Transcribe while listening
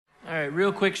right,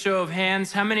 real quick show of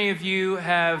hands. How many of you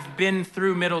have been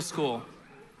through middle school?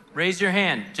 Raise your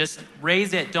hand. Just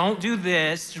raise it. Don't do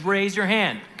this. Just raise your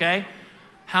hand, okay?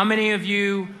 How many of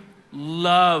you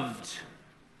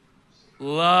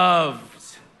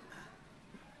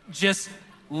just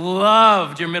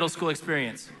loved your middle school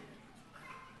experience?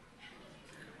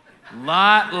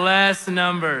 Lot less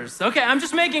numbers. Okay, I'm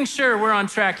just making sure we're on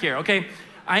track here. Okay,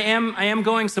 I am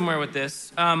going somewhere with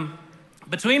this.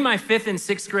 Between my 5th and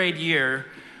 6th grade year,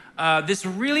 this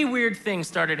really weird thing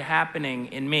started happening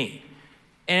in me.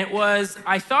 And it was,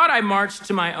 I thought I marched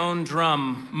to my own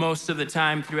drum most of the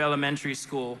time through elementary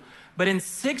school. But in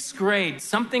 6th grade,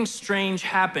 something strange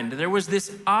happened. There was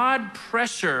this odd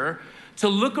pressure to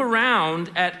look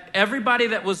around at everybody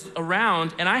that was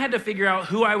around, and I had to figure out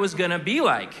who I was gonna be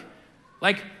like.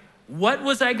 Like, what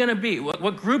was I gonna be?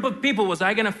 What group of people was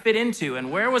I gonna fit into?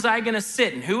 And where was I gonna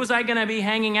sit? And who was I gonna be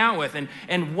hanging out with?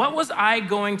 And what was I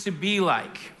going to be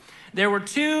like? There were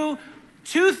two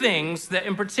things that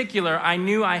in particular I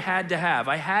knew I had to have.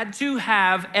 I had to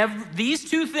have these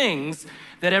two things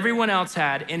that everyone else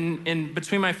had in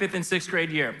between my 5th and 6th grade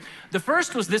year. The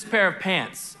first was this pair of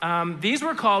pants. These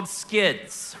were called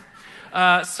Skids.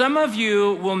 Some of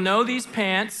you will know these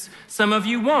pants, some of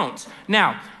you won't.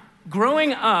 Now,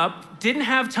 growing up, didn't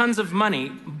have tons of money,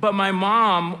 but my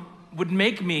mom would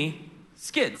make me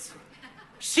Skids.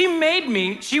 She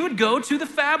would go to the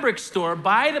fabric store,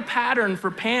 buy the pattern for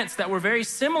pants that were very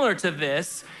similar to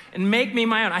this, and make me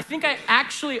my own. I think I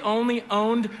actually only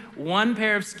owned one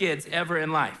pair of Skids ever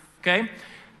in life, okay?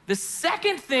 The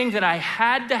second thing that I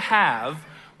had to have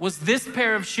was this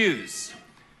pair of shoes.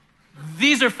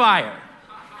 These are fire,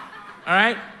 all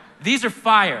right? These are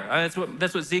fire.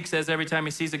 That's what Zeke says every time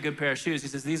he sees a good pair of shoes. He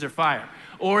says, these are fire.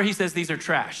 Or he says, these are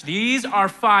trash. These are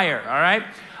fire, all right?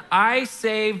 I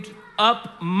saved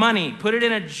up money, put it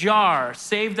in a jar,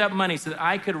 saved up money so that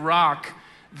I could rock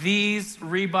these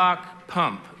Reebok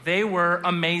pump. They were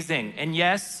amazing. And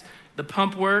yes, the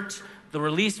pump worked, the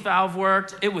release valve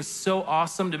worked. It was so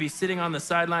awesome to be sitting on the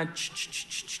sideline.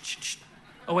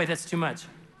 Oh wait, that's too much.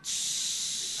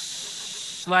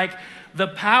 Like the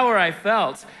power I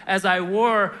felt as I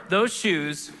wore those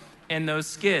shoes and those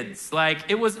Skids. Like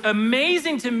it was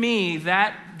amazing to me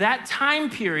that time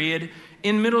period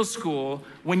in middle school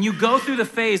when you go through the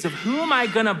phase of who am I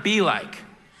gonna be like?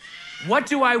 What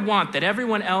do I want that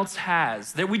everyone else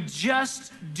has? That we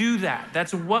just do that.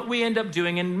 That's what we end up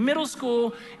doing. And middle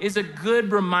school is a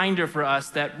good reminder for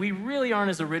us that we really aren't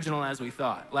as original as we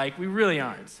thought. Like, we really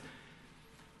aren't.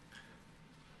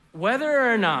 Whether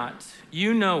or not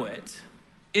you know it,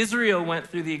 Israel went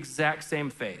through the exact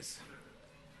same phase.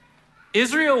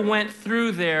 Israel went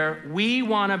through their we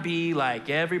want to be like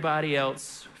everybody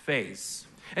else phase.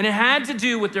 And it had to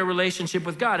do with their relationship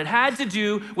with God. It had to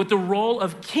do with the role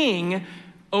of king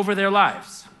over their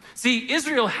lives. See,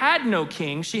 Israel had no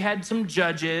king. She had some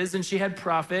judges and she had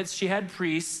prophets, she had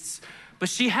priests, but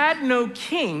she had no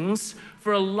kings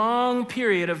for a long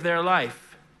period of their life.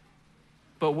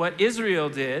 But what Israel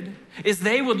did is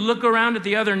they would look around at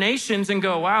the other nations and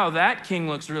go, wow, that king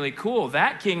looks really cool.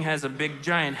 That king has a big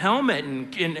giant helmet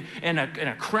and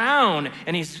a crown,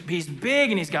 and he's big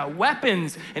and he's got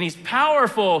weapons and he's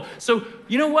powerful. So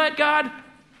you know what, God?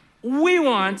 We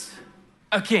want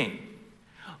a king.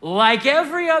 Like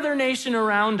every other nation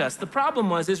around us. The problem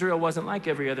was Israel wasn't like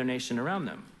every other nation around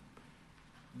them.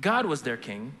 God was their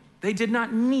king. They did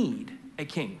not need a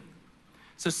king.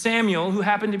 So Samuel, who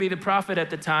happened to be the prophet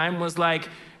at the time, was like,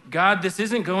 God, this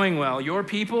isn't going well. Your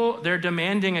people, they're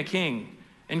demanding a king.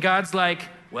 And God's like,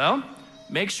 well,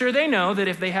 make sure they know that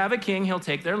if they have a king, he'll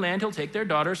take their land, he'll take their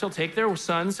daughters, he'll take their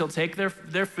sons, he'll take their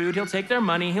food, he'll take their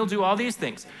money, he'll do all these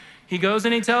things. He goes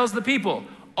and he tells the people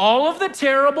all of the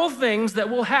terrible things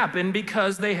that will happen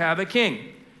because they have a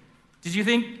king. Did you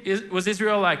think, was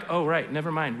Israel like, oh, right,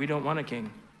 never mind, we don't want a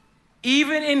king?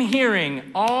 Even in hearing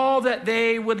all that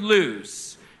they would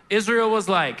lose, Israel was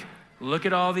like, look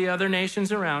at all the other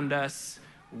nations around us.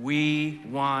 We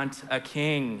want a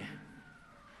king.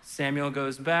 Samuel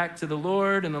goes back to the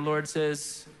Lord, and the Lord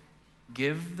says,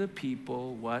 give the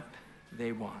people what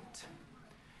they want.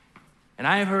 And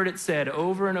I have heard it said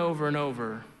over and over and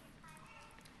over,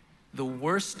 the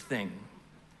worst thing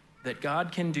that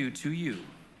God can do to you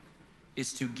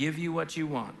is to give you what you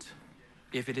want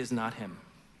if it is not him.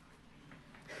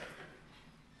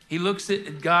 He looks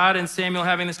at God and Samuel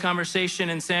having this conversation,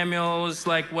 and Samuel is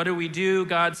like, what do we do?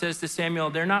 God says to Samuel,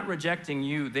 they're not rejecting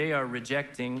you, they are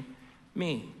rejecting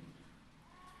me.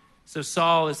 So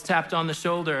Saul is tapped on the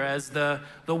shoulder as the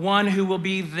one who will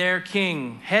be their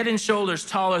king, head and shoulders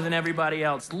taller than everybody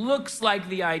else. Looks like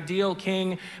the ideal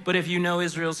king, but if you know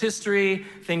Israel's history,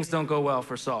 things don't go well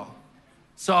for Saul.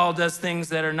 Saul does things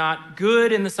that are not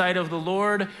good in the sight of the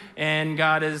Lord, and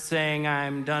God is saying,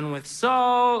 I'm done with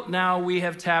Saul. Now we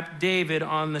have tapped David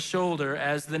on the shoulder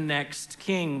as the next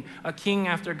king, a king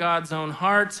after God's own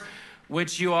heart,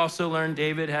 which you also learn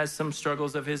David has some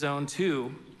struggles of his own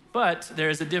too. But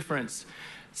there's a difference.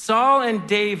 Saul and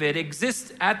David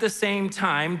exist at the same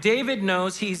time. David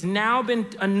knows he's now been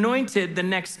anointed the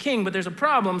next king, but there's a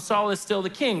problem. Saul is still the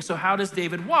king. So how does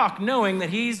David walk, knowing that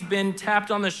he's been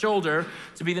tapped on the shoulder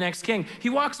to be the next king? He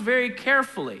walks very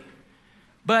carefully.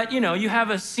 But, you have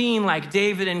a scene like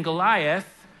David and Goliath,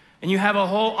 and you have a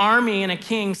whole army and a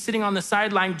king sitting on the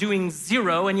sideline doing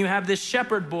zero, and you have this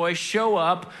shepherd boy show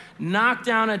up, knock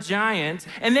down a giant,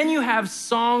 and then you have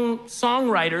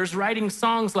songwriters writing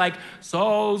songs like,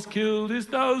 Saul's killed his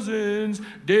thousands,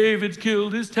 David's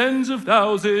killed his tens of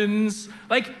thousands.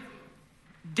 Like,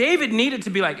 David needed to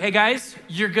be like, hey guys,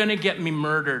 you're gonna get me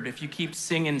murdered if you keep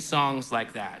singing songs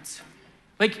like that.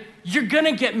 Like, you're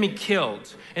gonna get me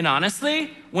killed. And honestly,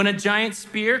 when a giant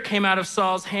spear came out of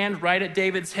Saul's hand right at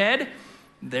David's head,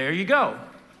 there you go.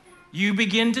 You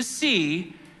begin to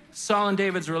see Saul and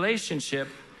David's relationship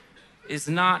is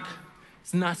not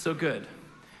so good.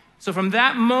 So from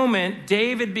that moment,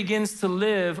 David begins to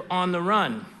live on the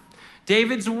run.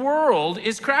 David's world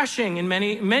is crashing in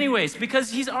many ways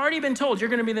because he's already been told you're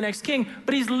going to be the next king,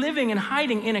 but he's living and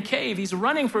hiding in a cave. He's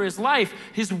running for his life.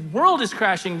 His world is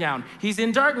crashing down. He's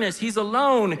in darkness. He's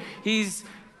alone. He's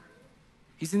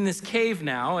in this cave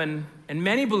now, and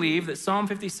many believe that Psalm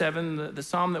 57, the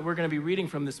psalm that we're going to be reading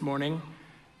from this morning,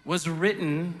 was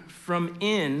written from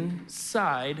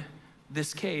inside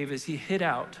this cave as he hid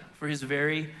out for his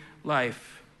very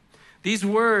life. These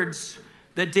words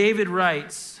that David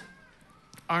writes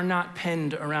are not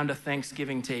penned around a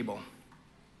Thanksgiving table.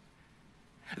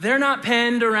 They're not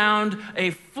penned around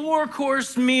a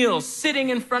 4-course meal sitting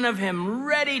in front of him,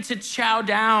 ready to chow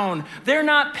down. They're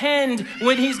not penned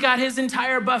when he's got his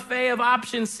entire buffet of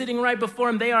options sitting right before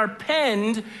him. They are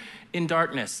penned in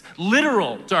darkness,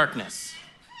 literal darkness,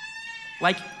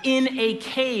 like in a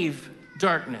cave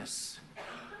darkness.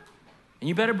 And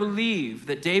you better believe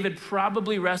that David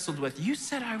probably wrestled with, you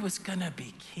said I was gonna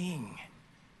be king.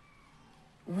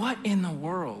 What in the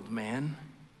world, man?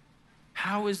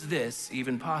 How is this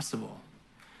even possible?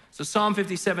 So Psalm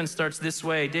 57 starts this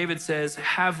way. David says,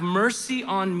 have mercy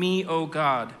on me, O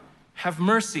God. Have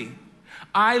mercy.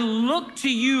 I look to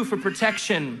you for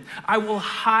protection. I will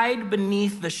hide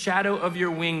beneath the shadow of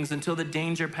your wings until the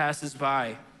danger passes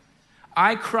by.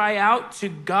 I cry out to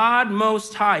God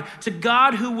Most High, to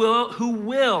God who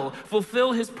will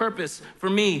fulfill his purpose for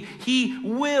me. He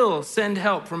will send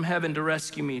help from heaven to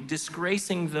rescue me,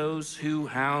 disgracing those who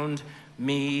hound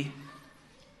me.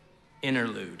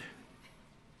 Interlude.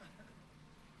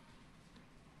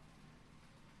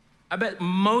 I bet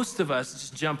most of us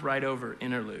just jump right over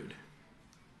interlude.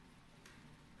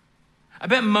 I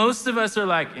bet most of us are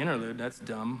like, interlude, that's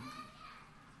dumb.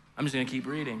 I'm just gonna keep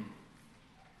reading.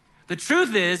 The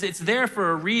truth is, it's there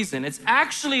for a reason. It's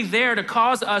actually there to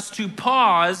cause us to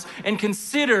pause and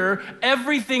consider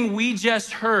everything we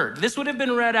just heard. This would have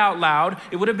been read out loud.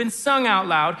 It would have been sung out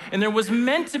loud. And there was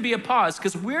meant to be a pause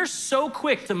because we're so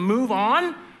quick to move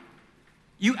on.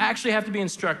 You actually have to be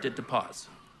instructed to pause.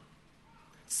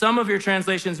 Some of your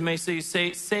translations may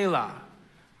say Selah,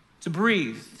 to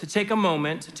breathe, to take a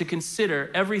moment to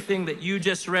consider everything that you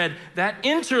just read. That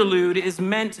interlude is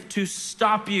meant to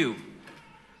stop you,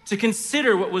 to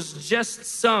consider what was just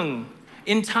sung.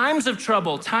 In times of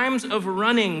trouble, times of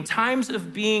running, times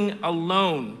of being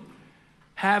alone,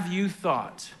 have you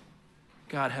thought,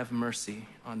 God, have mercy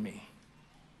on me?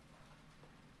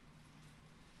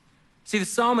 See, the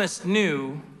psalmist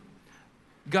knew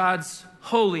God's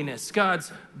holiness,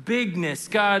 God's bigness,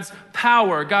 God's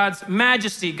power, God's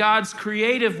majesty, God's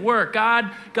creative work.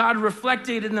 God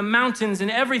reflected in the mountains and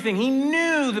everything. He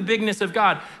knew the bigness of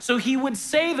God. So he would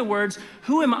say the words,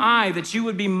 who am I that you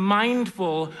would be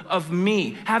mindful of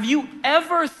me? Have you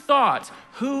ever thought,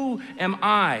 who am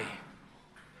I?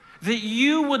 That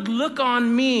you would look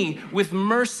on me with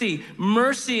mercy.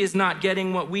 Mercy is not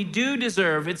getting what we do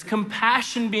deserve. It's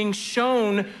compassion being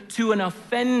shown to an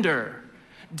offender.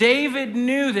 David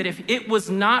knew that if it was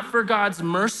not for God's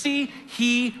mercy,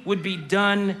 he would be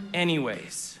done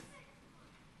anyways.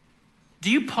 Do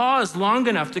you pause long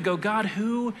enough to go, God,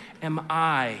 who am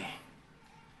I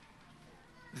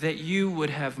that you would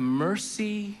have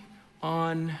mercy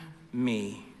on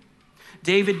me?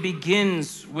 David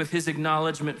begins with his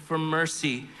acknowledgement for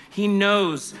mercy. He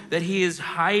knows that he is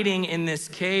hiding in this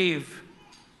cave,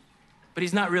 but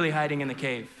he's not really hiding in the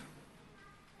cave.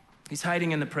 He's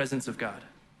hiding in the presence of God.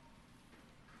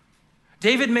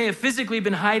 David may have physically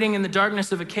been hiding in the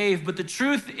darkness of a cave, but the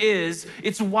truth is,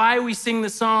 it's why we sing the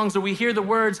songs or we hear the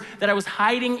words that I was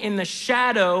hiding in the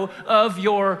shadow of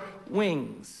your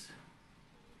wings.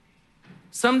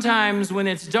 Sometimes when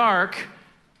it's dark,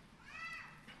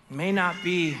 it may not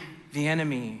be the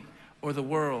enemy or the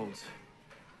world,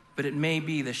 but it may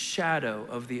be the shadow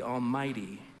of the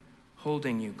Almighty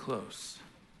holding you close.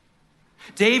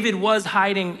 David was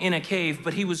hiding in a cave,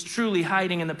 but he was truly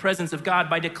hiding in the presence of God.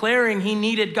 By declaring he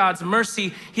needed God's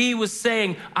mercy, he was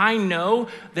saying, I know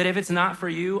that if it's not for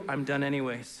you, I'm done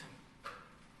anyways.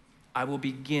 I will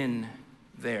begin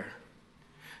there.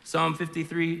 Psalm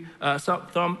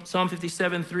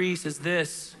 57:3 says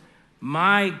this,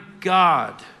 my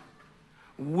God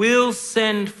will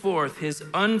send forth his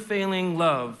unfailing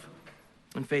love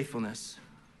and faithfulness.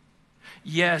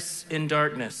 Yes, in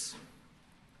darkness.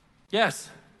 Yes.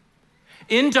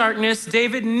 In darkness,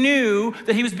 David knew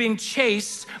that he was being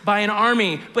chased by an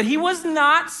army, but he was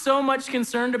not so much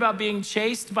concerned about being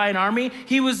chased by an army.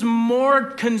 He was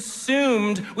more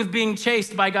consumed with being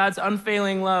chased by God's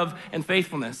unfailing love and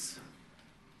faithfulness.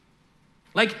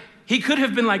 Like, he could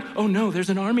have been like, oh no, there's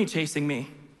an army chasing me.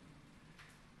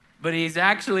 But he's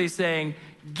actually saying,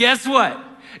 guess what?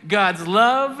 God's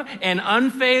love and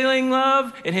unfailing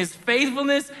love and his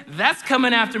faithfulness, that's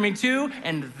coming after me too,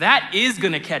 and that is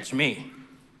gonna catch me.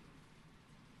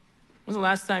 When's the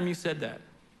last time you said that?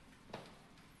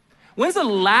 When's the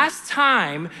last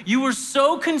time you were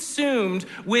so consumed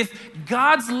with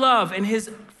God's love and his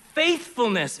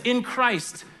faithfulness in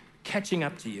Christ catching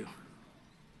up to you?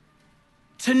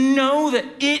 To know that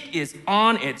it is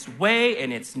on its way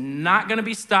and it's not gonna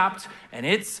be stopped and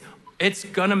it's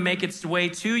gonna make its way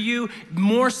to you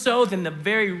more so than the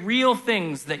very real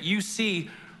things that you see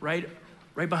right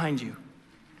behind you.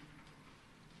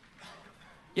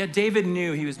 Yeah, David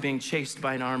knew he was being chased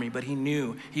by an army, but he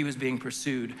knew he was being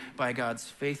pursued by God's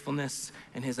faithfulness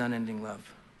and his unending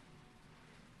love.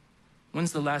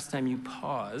 When's the last time you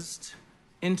paused,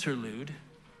 interlude,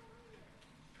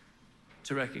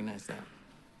 to recognize that?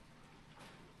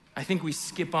 I think we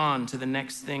skip on to the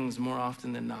next things more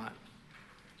often than not.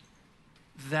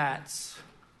 That's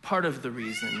part of the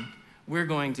reason we're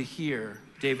going to hear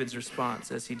David's response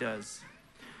as he does.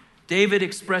 David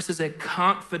expresses a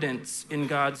confidence in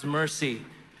God's mercy.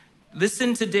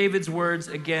 Listen to David's words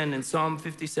again in Psalm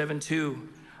 57:2.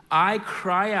 I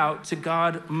cry out to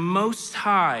God Most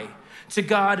High, to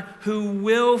God who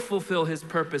will fulfill his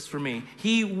purpose for me.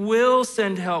 He will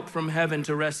send help from heaven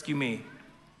to rescue me,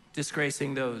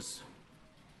 disgracing those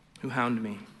who hound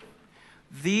me.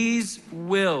 These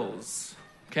wills,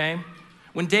 okay?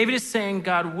 When David is saying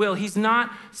God will, he's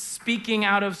not speaking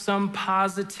out of some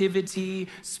positivity,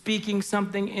 speaking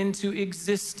something into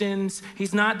existence.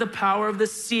 He's not the power of the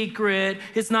secret.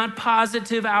 It's not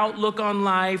positive outlook on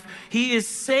life. He is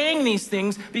saying these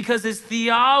things because his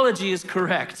theology is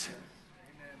correct.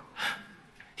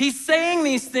 He's saying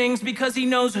these things because he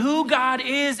knows who God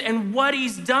is and what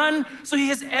he's done, so he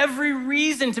has every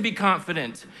reason to be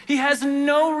confident. He has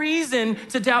no reason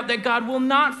to doubt that God will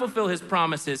not fulfill his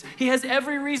promises. He has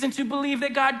every reason to believe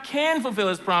that God can fulfill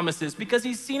his promises because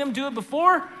he's seen him do it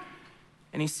before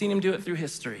and he's seen him do it through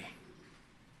history.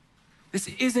 This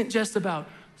isn't just about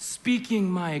speaking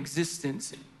my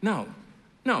existence. No,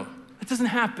 it doesn't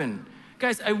happen.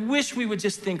 Guys, I wish we would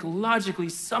just think logically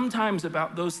sometimes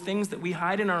about those things that we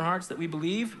hide in our hearts that we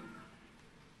believe.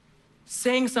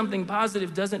 Saying something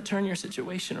positive doesn't turn your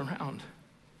situation around.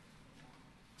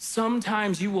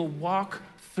 Sometimes you will walk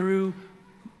through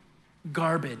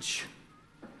garbage.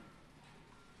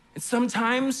 And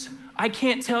sometimes I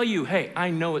can't tell you, hey, I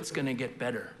know it's gonna get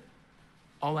better.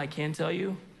 All I can tell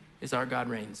you is our God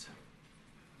reigns.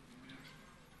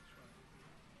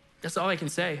 That's all I can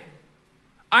say.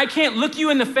 I can't look you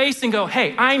in the face and go,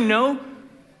 hey, I know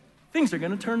things are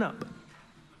gonna turn up.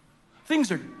 Things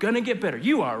are gonna get better.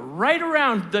 You are right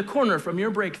around the corner from your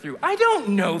breakthrough. I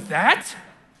don't know that.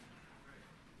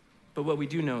 But what we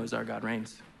do know is our God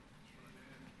reigns.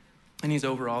 And he's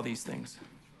over all these things.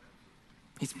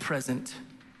 He's present.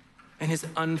 And his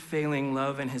unfailing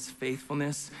love and his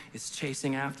faithfulness is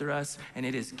chasing after us, and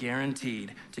it is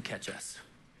guaranteed to catch us.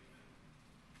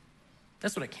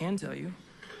 That's what I can tell you.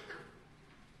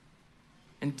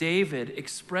 And David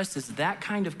expresses that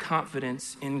kind of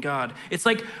confidence in God. It's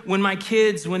like when my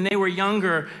kids, when they were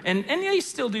younger, and they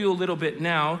still do a little bit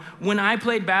now, when I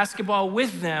played basketball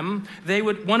with them,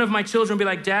 one of my children would be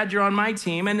like, Dad, you're on my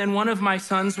team. And then one of my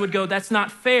sons would go, that's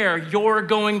not fair. You're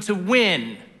going to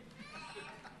win.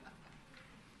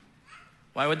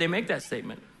 Why would they make that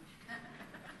statement?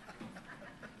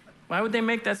 Why would they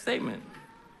make that statement?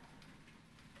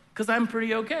 Because I'm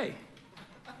pretty okay.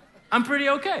 I'm pretty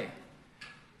okay.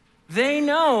 They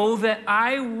know that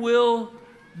I will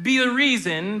be the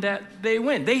reason that they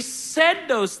win. They said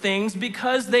those things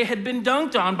because they had been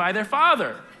dunked on by their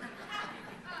father.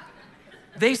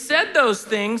 They said those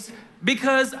things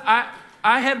because I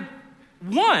had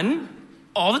won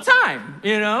all the time,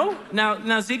 you know?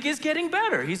 Now Zeke is getting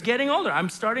better. He's getting older. I'm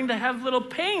starting to have little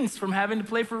pains from having to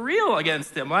play for real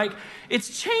against him. Like,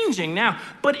 it's changing now.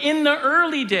 But in the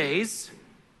early days,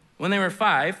 when they were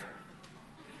 5,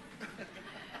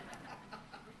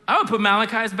 I would put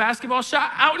Malachi's basketball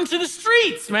shot out into the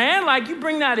streets, man. Like, you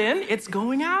bring that in, it's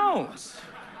going out.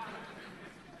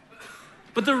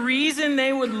 But the reason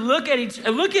they would look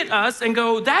at us and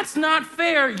go, that's not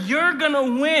fair, you're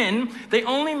gonna win, they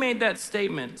only made that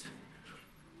statement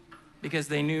because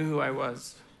they knew who I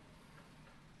was.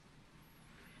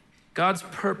 God's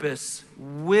purpose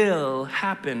will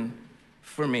happen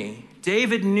for me.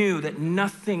 David knew that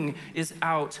nothing is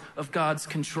out of God's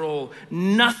control.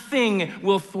 Nothing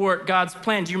will thwart God's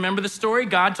plan. Do you remember the story?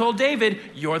 God told David,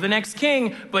 you're the next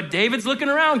king. But David's looking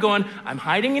around going, I'm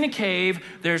hiding in a cave.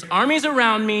 There's armies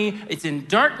around me. It's in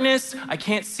darkness. I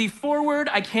can't see forward.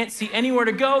 I can't see anywhere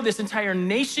to go. This entire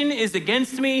nation is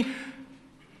against me.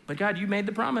 But God, you made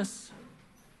the promise.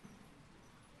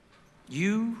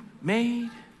 You made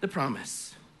the promise.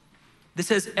 This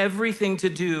has everything to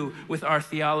do with our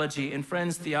theology. And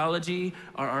friends, theology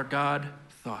are our God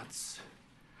thoughts.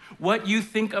 What you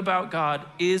think about God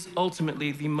is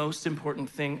ultimately the most important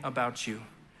thing about you.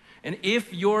 And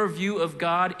if your view of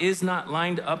God is not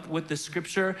lined up with the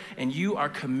scripture and you are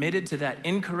committed to that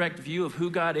incorrect view of who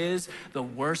God is, the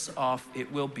worse off it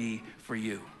will be for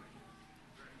you.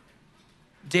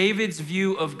 David's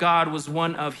view of God was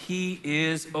one of he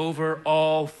is over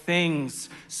all things.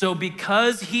 So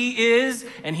because he is,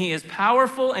 and he is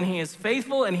powerful, and he is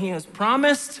faithful, and he has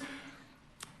promised,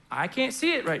 I can't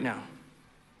see it right now,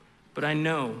 but I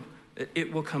know that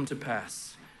it will come to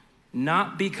pass.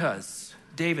 Not because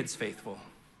David's faithful,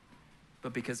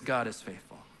 but because God is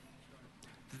faithful.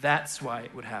 That's why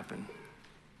it would happen.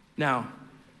 Now,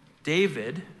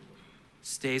 David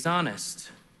stays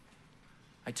honest.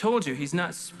 I told you, he's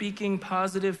not speaking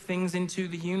positive things into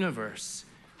the universe.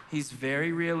 He's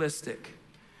very realistic.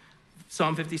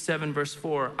 Psalm 57, verse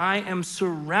 4, I am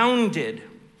surrounded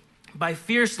by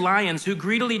fierce lions who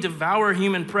greedily devour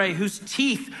human prey, whose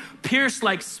teeth pierce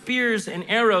like spears and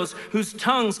arrows, whose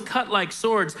tongues cut like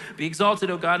swords. Be exalted,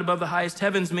 O God, above the highest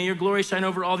heavens. May your glory shine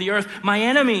over all the earth. My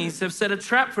enemies have set a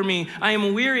trap for me. I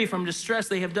am weary from distress.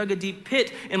 They have dug a deep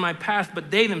pit in my path, but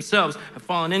they themselves have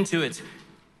fallen into it.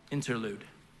 Interlude.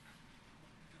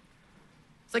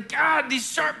 It's like, God,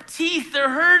 these sharp teeth, they're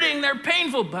hurting, they're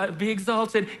painful, but be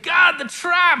exalted. God, the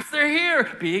traps, they're here.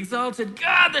 Be exalted.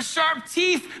 God, the sharp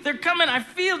teeth, they're coming.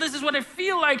 This is what I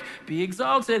feel like. Be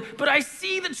exalted. But I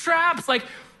see the traps. Like,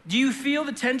 do you feel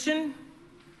the tension?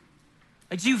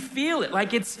 Like, do you feel it?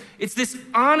 Like, it's this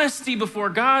honesty before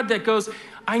God that goes,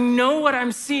 I know what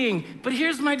I'm seeing, but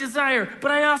here's my desire.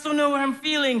 But I also know what I'm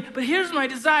feeling, but here's my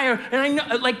desire. And I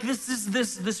know, like, this is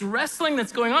this wrestling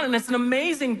that's going on, and it's an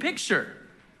amazing picture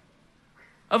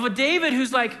of a David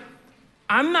who's like,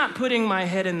 I'm not putting my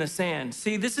head in the sand.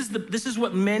 See, this is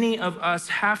what many of us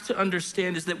have to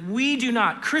understand, is that we do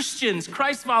not, Christians,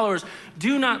 Christ followers,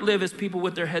 do not live as people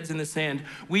with their heads in the sand.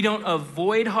 We don't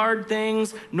avoid hard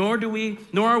things, nor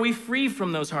are we free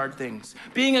from those hard things.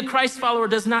 Being a Christ follower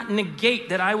does not negate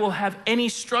that I will have any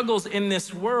struggles in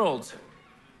this world.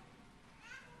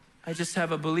 I just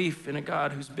have a belief in a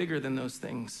God who's bigger than those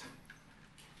things.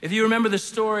 If you remember the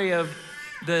story of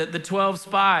the 12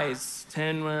 spies,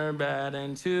 10 were bad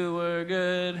and 2 were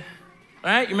good. All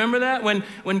right, you remember that?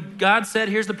 When God said,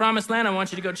 here's the promised land, I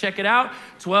want you to go check it out.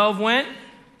 12 went,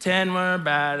 10 were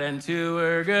bad and 2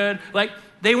 were good. Like,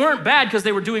 they weren't bad because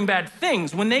they were doing bad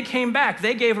things. When they came back,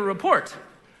 they gave a report.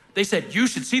 They said, you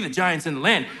should see the giants in the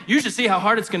land. You should see how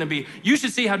hard it's gonna be. You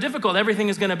should see how difficult everything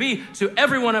is gonna be. To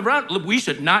everyone around, look, we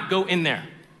should not go in there.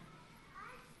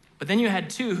 But then you had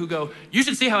 2 who go, you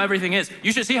should see how everything is.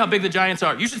 You should see how big the giants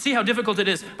are. You should see how difficult it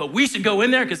is. But we should go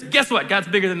in there because guess what? God's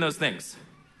bigger than those things.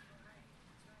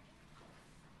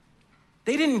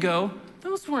 They didn't go,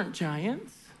 those weren't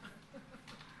giants.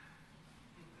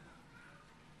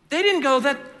 They didn't go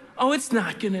that, oh, it's gonna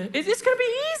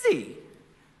be easy.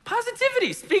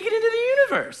 Positivity, speak it into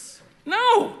the universe.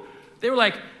 No, they were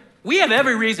like, we have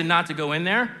every reason not to go in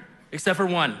there except for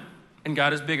one, and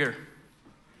God is bigger.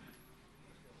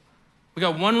 We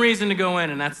got one reason to go in,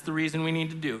 and that's the reason we need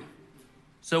to do.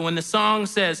 So when the song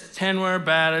says 10 were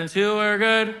bad and 2 were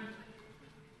good,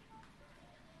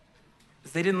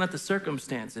 they didn't let the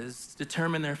circumstances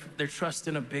determine their trust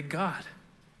in a big God.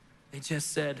 They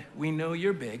just said, we know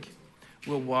you're big,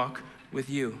 we'll walk with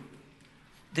you.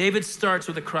 David starts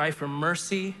with a cry for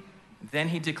mercy, then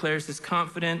he declares his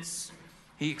confidence,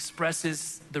 he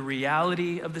expresses the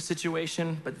reality of the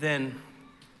situation, but then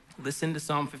listen to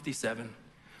Psalm 57.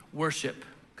 Worship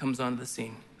comes onto the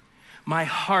scene. My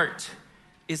heart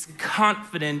is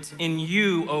confident in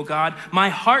you, O God. My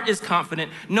heart is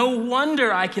confident. No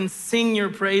wonder I can sing your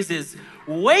praises.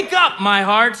 Wake up, my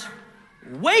heart.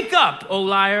 Wake up, O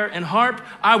lyre and harp.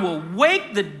 I will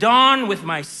wake the dawn with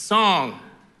my song.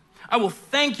 I will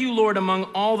thank you, Lord, among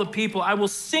all the people. I will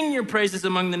sing your praises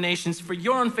among the nations, for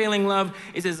your unfailing love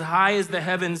is as high as the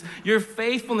heavens. Your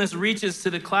faithfulness reaches to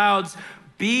the clouds.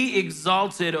 Be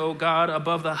exalted, O God,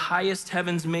 above the highest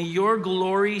heavens. May your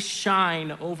glory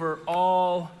shine over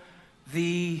all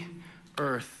the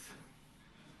earth.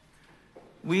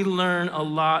 We learn a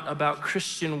lot about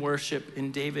Christian worship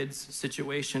in David's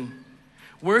situation.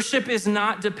 Worship is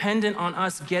not dependent on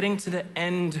us getting to the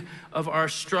end of our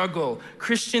struggle.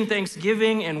 Christian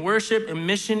thanksgiving and worship and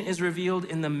mission is revealed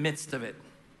in the midst of it.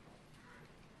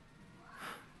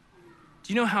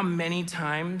 Do you know how many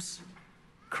times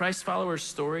Christ followers'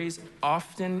 stories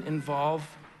often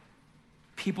involve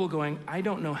people going, I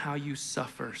don't know how you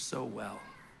suffer so well.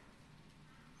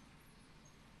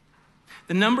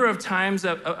 The number of times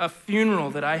a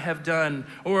funeral that I have done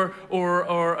or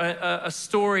a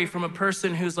story from a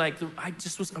person who's like, I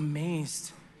just was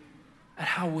amazed at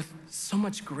how with so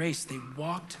much grace they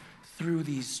walked through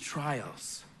these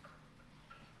trials.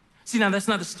 See, now that's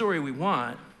not the story we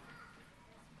want,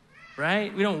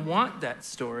 right? We don't want that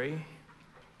story.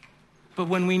 But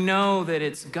when we know that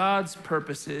it's God's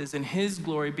purposes and his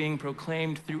glory being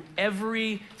proclaimed through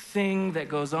everything that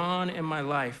goes on in my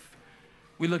life,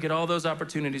 we look at all those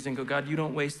opportunities and go, God, you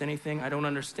don't waste anything. I don't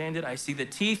understand it. I see the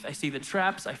teeth. I see the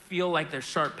traps. I feel like there's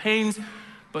sharp pains.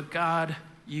 But God,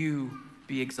 you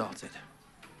be exalted.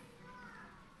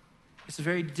 It's a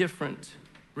very different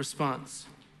response.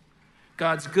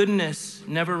 God's goodness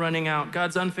never running out.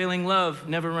 God's unfailing love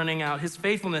never running out. His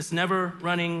faithfulness never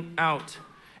running out.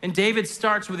 And David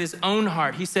starts with his own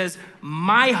heart. He says,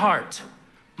 my heart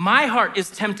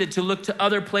is tempted to look to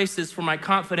other places for my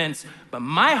confidence, but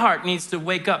my heart needs to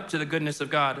wake up to the goodness of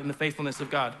God and the faithfulness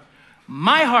of God.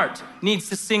 My heart needs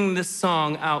to sing this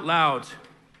song out loud.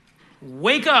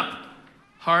 Wake up,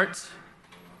 heart.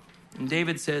 And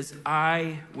David says,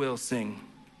 I will sing.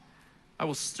 I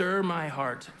will stir my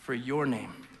heart for your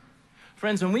name.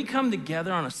 Friends, when we come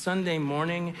together on a Sunday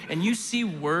morning and you see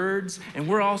words and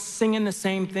we're all singing the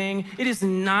same thing, it is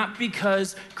not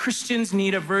because Christians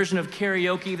need a version of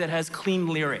karaoke that has clean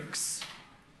lyrics.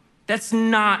 That's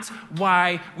not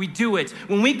why we do it.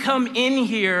 When we come in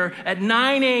here at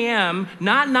 9 a.m.,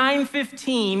 not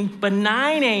 9:15, but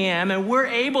 9 a.m., and we're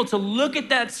able to look at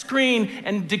that screen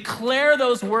and declare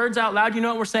those words out loud, you know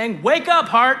what we're saying? Wake up,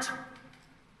 heart.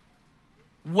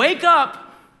 Wake up.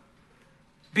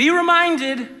 Be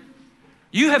reminded,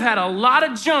 you have had a lot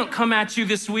of junk come at you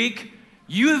this week.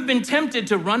 You have been tempted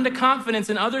to run to confidence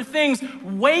in other things.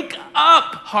 Wake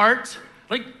up, heart.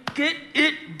 Like, get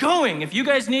it going. If you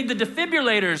guys need the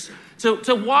defibrillators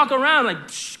to walk around, like,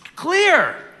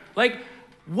 clear. Like,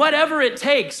 whatever it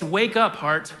takes, wake up,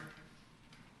 heart.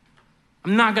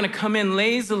 I'm not going to come in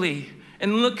lazily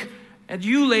and look at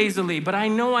you lazily, but I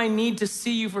know I need to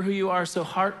see you for who you are, so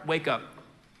heart, wake up.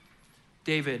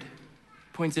 David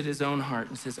points at his own heart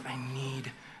and says, I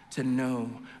need to know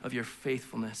of your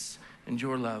faithfulness and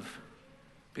your love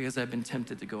because I've been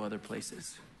tempted to go other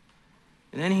places.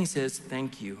 And then he says,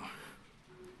 thank you,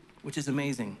 which is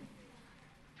amazing.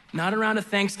 Not around a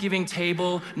Thanksgiving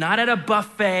table, not at a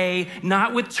buffet,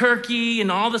 not with turkey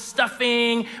and all the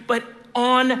stuffing, but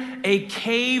on a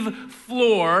cave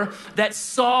floor that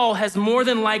Saul has more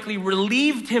than likely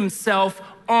relieved himself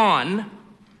on,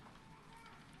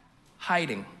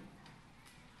 hiding.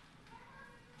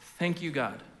 Thank you,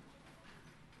 God.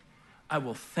 I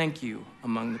will thank you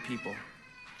among the people.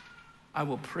 I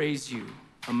will praise you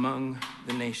among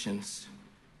the nations.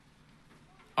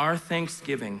 Our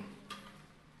thanksgiving,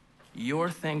 your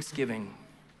thanksgiving,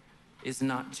 is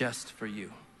not just for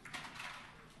you.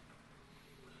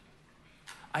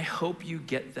 I hope you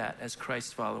get that as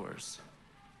Christ followers.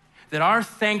 that our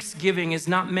Thanksgiving is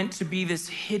not meant to be this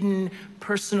hidden,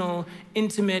 personal,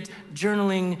 intimate,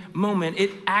 journaling moment.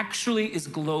 It actually is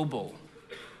global.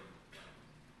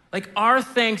 Like, our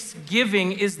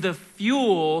Thanksgiving is the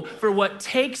fuel for what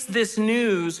takes this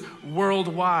news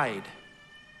worldwide.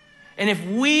 And if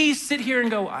we sit here and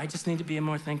go, I just need to be a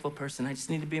more thankful person. I just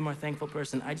need to be a more thankful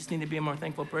person. I just need to be a more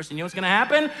thankful person. You know what's going to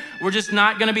happen? We're just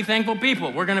not going to be thankful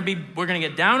people. We're going to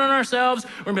get down on ourselves.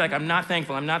 We're going to be like, I'm not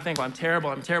thankful. I'm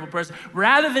terrible. I'm a terrible person.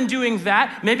 Rather than doing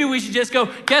that, maybe we should just go,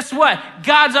 guess what?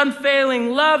 God's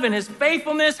unfailing love and his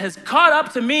faithfulness has caught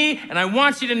up to me, and I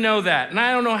want you to know that. And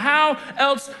I don't know how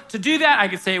else to do that. I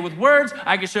could say it with words.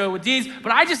 I could show it with deeds.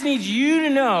 But I just need you to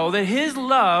know that his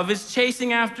love is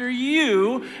chasing after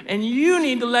you, and you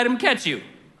need to let him catch you.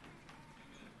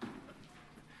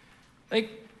 Like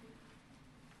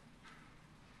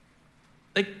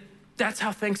that's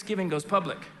how Thanksgiving goes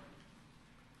public.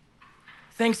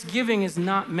 Thanksgiving is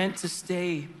not meant to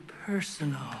stay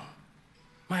personal.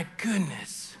 My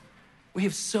goodness. We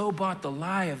have so bought the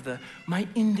lie of my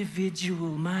individual,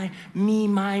 my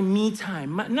me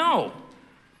time. No.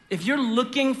 If you're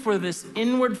looking for this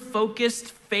inward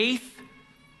focused faith,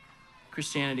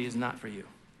 Christianity is not for you.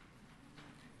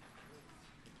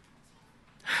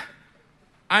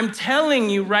 I'm telling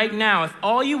you right now, if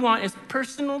all you want is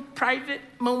personal, private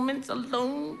moments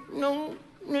alone, no.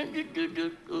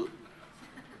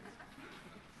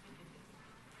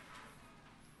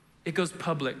 It goes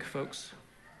public, folks.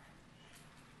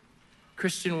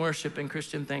 Christian worship and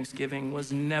Christian Thanksgiving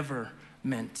was never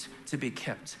meant to be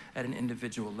kept at an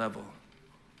individual level.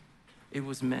 It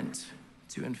was meant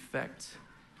to infect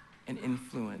and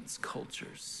influence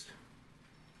cultures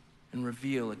and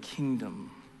reveal a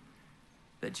kingdom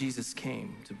that Jesus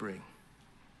came to bring.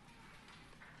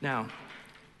 Now,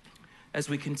 as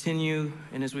we continue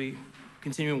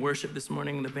in worship this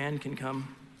morning, the band can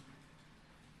come.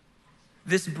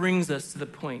 This brings us to the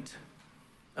point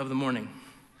of the morning.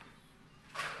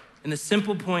 And the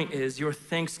simple point is, your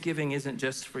Thanksgiving isn't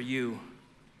just for you.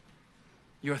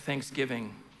 Your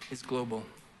Thanksgiving is global.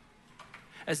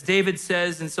 As David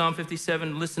says in Psalm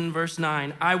 57, listen, verse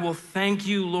 9, I will thank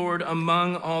you, Lord,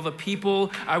 among all the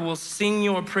people. I will sing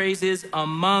your praises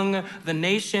among the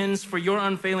nations, for your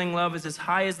unfailing love is as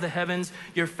high as the heavens.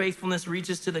 Your faithfulness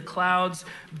reaches to the clouds.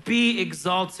 Be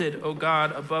exalted, O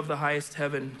God, above the highest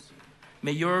heavens.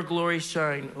 May your glory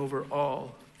shine over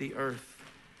all the earth.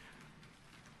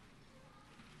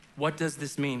 What does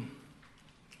this mean?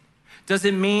 Does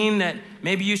it mean that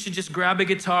maybe you should just grab a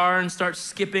guitar and start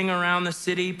skipping around the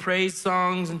city, praise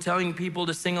songs, and telling people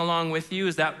to sing along with you?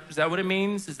 Is that what it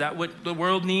means? Is that what the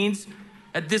world needs?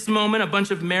 At this moment, a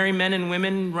bunch of merry men and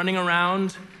women running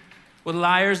around with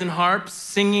lyres and harps,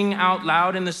 singing out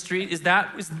loud in the street. Is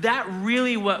that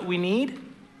really what we need?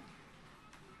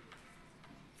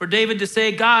 For David to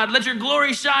say, God, let your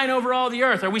glory shine over all the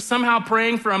earth. Are we somehow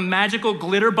praying for a magical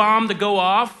glitter bomb to go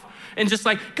off? And just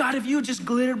like, God, if you just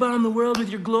glitter bomb the world with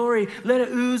your glory, let it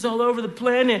ooze all over the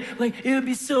planet, like, it would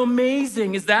be so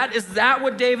amazing. Is that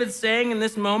what David's saying in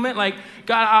this moment? Like,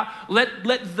 God,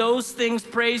 let those things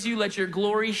praise you, let your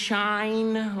glory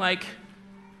shine. Like,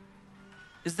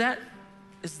 is that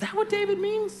what David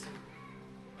means?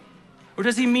 Or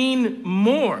does he mean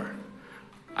more?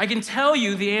 I can tell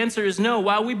you the answer is no.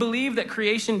 While we believe that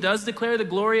creation does declare the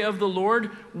glory of the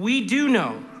Lord, we do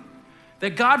know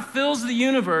that God fills the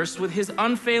universe with his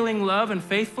unfailing love and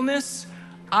faithfulness.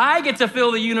 I get to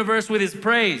fill the universe with his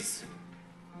praise.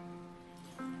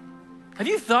 Have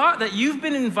you thought that you've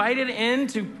been invited in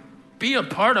to be a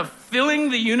part of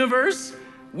filling the universe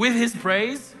with his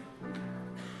praise?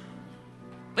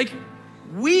 Like,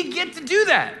 we get to do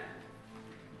that.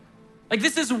 Like,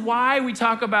 this is why we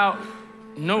talk about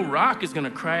no rock is gonna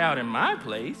cry out in my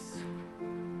place.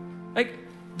 Like,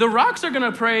 the rocks are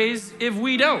gonna praise if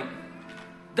we don't.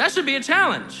 That should be a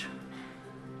challenge.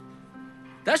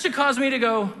 That should cause me to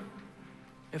go,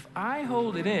 if I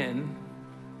hold it in,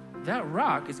 that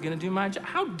rock is gonna do my job.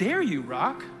 How dare you,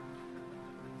 rock?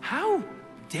 How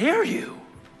dare you?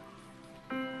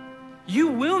 You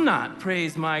will not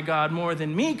praise my God more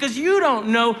than me, because you don't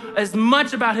know as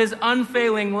much about his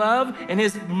unfailing love and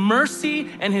his mercy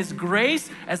and his grace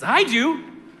as I do.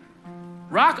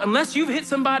 Rock, unless you've hit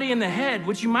somebody in the head,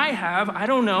 which you might have, I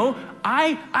don't know,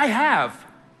 I have.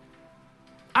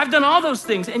 I've done all those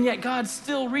things, and yet God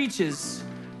still reaches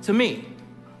to me.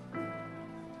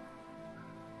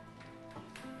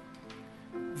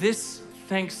 This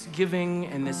thanksgiving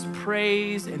and this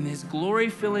praise and this glory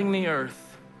filling the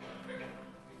earth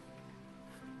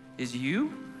is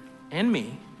you and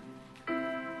me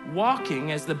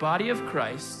walking as the body of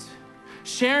Christ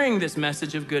sharing this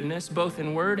message of goodness, both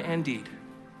in word and deed.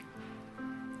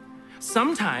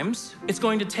 Sometimes it's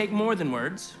going to take more than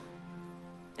words,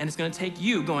 and it's going to take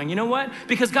you going, you know what?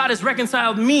 Because God has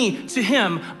reconciled me to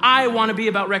him, I want to be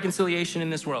about reconciliation in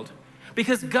this world.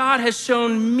 Because God has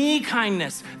shown me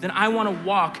kindness, then I want to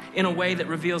walk in a way that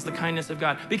reveals the kindness of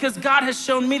God. Because God has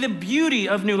shown me the beauty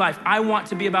of new life, I want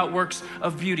to be about works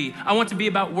of beauty. I want to be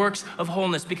about works of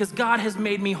wholeness. Because God has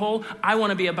made me whole, I want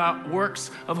to be about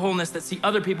works of wholeness that see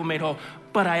other people made whole.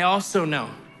 But I also know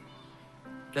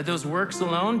that those works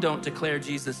alone don't declare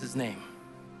Jesus' name.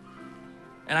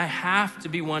 And I have to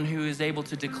be one who is able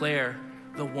to declare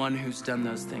the one who's done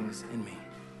those things in me.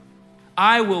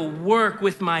 I will work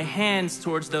with my hands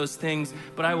towards those things,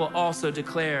 but I will also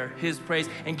declare his praise.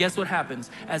 And guess what happens?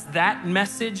 As that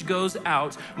message goes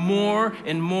out, more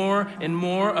and more and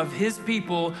more of his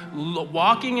people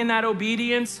walking in that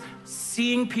obedience,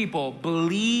 seeing people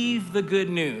believe the good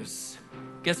news.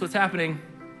 Guess what's happening?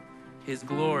 His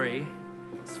glory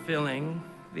is filling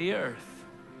the earth.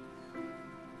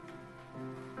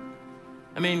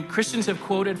 I mean, Christians have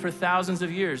quoted for thousands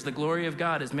of years, the glory of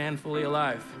God is man fully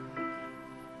alive.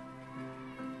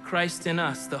 Christ in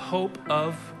us, the hope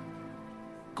of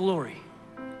glory.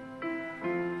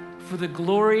 For the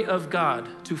glory of God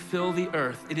to fill the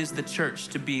earth, it is the church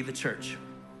to be the church,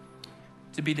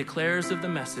 to be declarers of the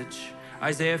message.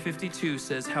 Isaiah 52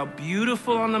 says, how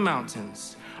beautiful on the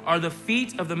mountains are the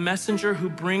feet of the messenger who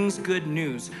brings good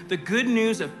news, the good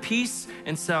news of peace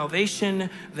and salvation,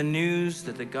 the news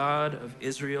that the God of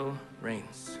Israel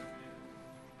reigns.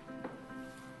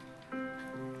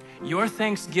 Your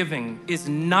thanksgiving is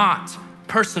not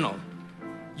personal.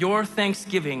 Your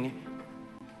thanksgiving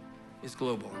is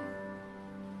global.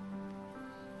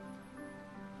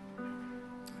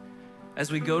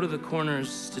 As we go to the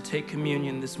corners to take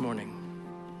communion this morning,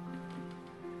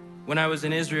 when I was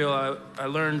in Israel, I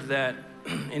learned that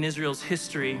in Israel's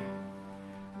history,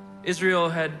 Israel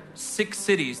had 6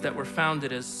 cities that were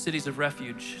founded as cities of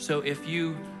refuge. So if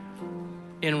you,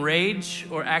 in rage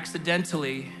or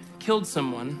accidentally, killed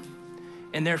someone,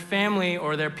 and their family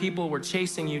or their people were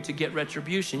chasing you to get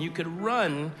retribution, you could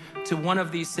run to one of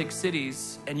these 6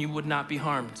 cities and you would not be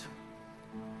harmed.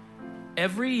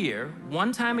 Every year,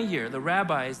 one time a year, the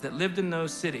rabbis that lived in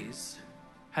those cities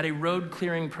had a road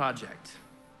clearing project.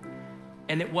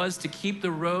 And it was to keep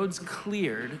the roads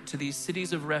cleared to these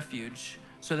cities of refuge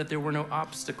so that there were no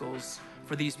obstacles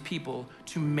for these people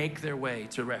to make their way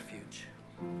to refuge.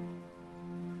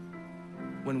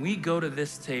 When we go to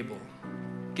this table,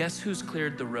 guess who's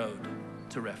cleared the road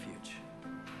to refuge?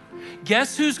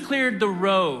 Guess who's cleared the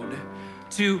road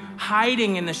to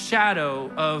hiding in the shadow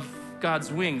of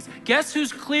God's wings? Guess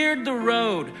who's cleared the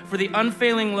road for the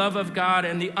unfailing love of God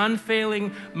and the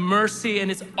unfailing mercy,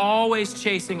 and it's always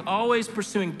chasing, always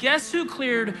pursuing? Guess who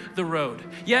cleared the road?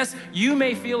 Yes, you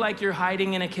may feel like you're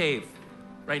hiding in a cave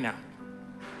right now.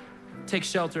 Take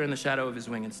shelter in the shadow of his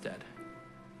wing instead.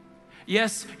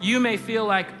 Yes, you may feel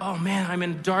like, oh man, I'm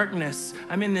in darkness.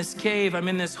 I'm in this cave. I'm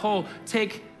in this hole.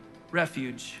 Take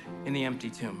refuge in the empty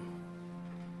tomb.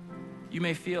 You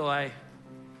may feel I've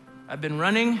been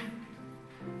running.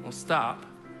 Well, stop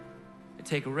and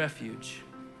take a refuge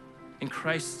in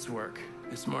Christ's work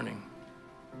this morning.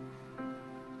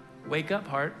 Wake up,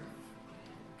 heart.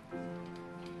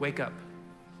 Wake up.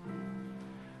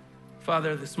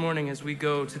 Father, this morning as we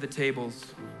go to the tables,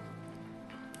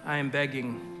 I am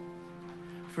begging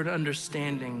for an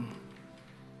understanding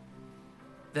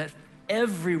that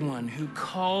everyone who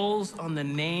calls on the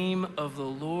name of the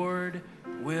Lord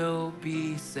will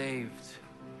be saved.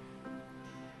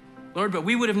 Lord, but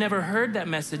we would have never heard that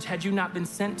message had you not been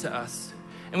sent to us.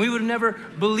 And we would have never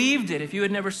believed it if you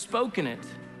had never spoken it.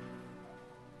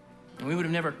 And we would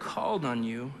have never called on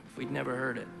you if we'd never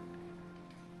heard it.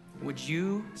 Would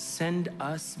you send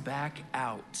us back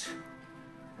out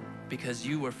because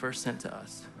you were first sent to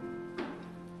us?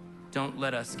 Don't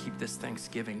let us keep this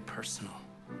Thanksgiving personal.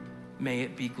 May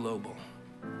it be global.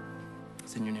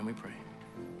 It's in your name we pray.